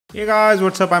Hey guys,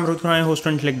 what's up? I'm Rohit Khurana, host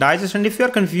of Intellect Digest, and if you're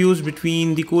confused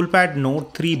between the Coolpad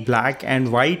Note 3 black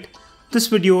and white, this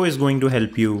video is going to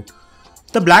help you.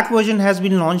 The black version has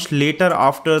been launched later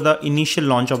after the initial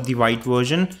launch of the white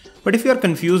version, but if you're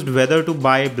confused whether to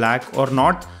buy black or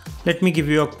not, let me give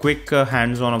you a quick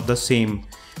hands-on of the same.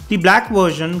 The black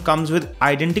version comes with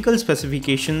identical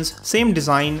specifications, same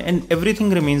design, and everything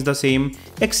remains the same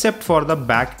except for the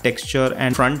back texture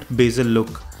and front bezel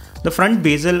look. The front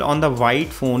bezel on the white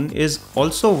phone is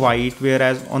also white,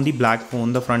 whereas on the black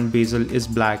phone the front bezel is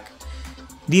black.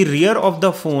 The rear of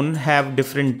the phone have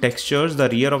different textures. The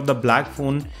rear of the black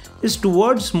phone is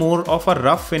towards more of a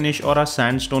rough finish or a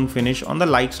sandstone finish on the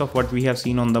likes of what we have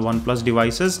seen on the OnePlus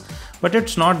devices, but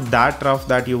it's not that rough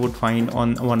that you would find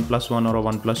on a OnePlus One or a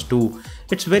OnePlus 2.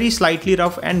 It's very slightly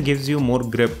rough and gives you more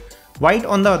grip. White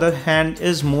on the other hand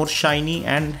is more shiny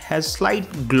and has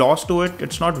slight gloss to it.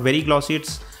 It's not very glossy,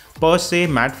 it's per se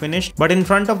matte finish, but in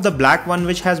front of the black one,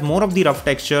 which has more of the rough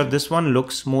texture, this one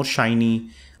looks more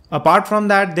shiny. Apart from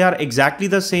that, they are exactly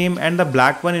the same, and the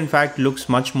black one in fact looks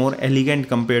much more elegant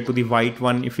compared to the white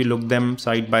one if you look them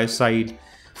side by side.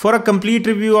 For a complete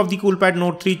review of the Coolpad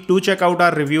Note 3, do check out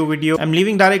our review video. I'm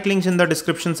leaving direct links in the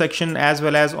description section as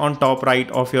well as on top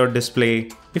right of your display.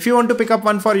 If you want to pick up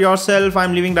one for yourself,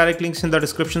 I'm leaving direct links in the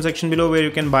description section below where you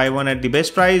can buy one at the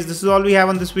best price. This is all we have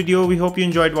on this video. We hope you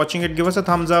enjoyed watching it. Give us a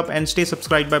thumbs up and stay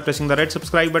subscribed by pressing the red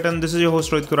subscribe button. This is your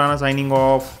host Rohit Khurana signing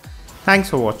off. Thanks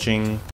for watching.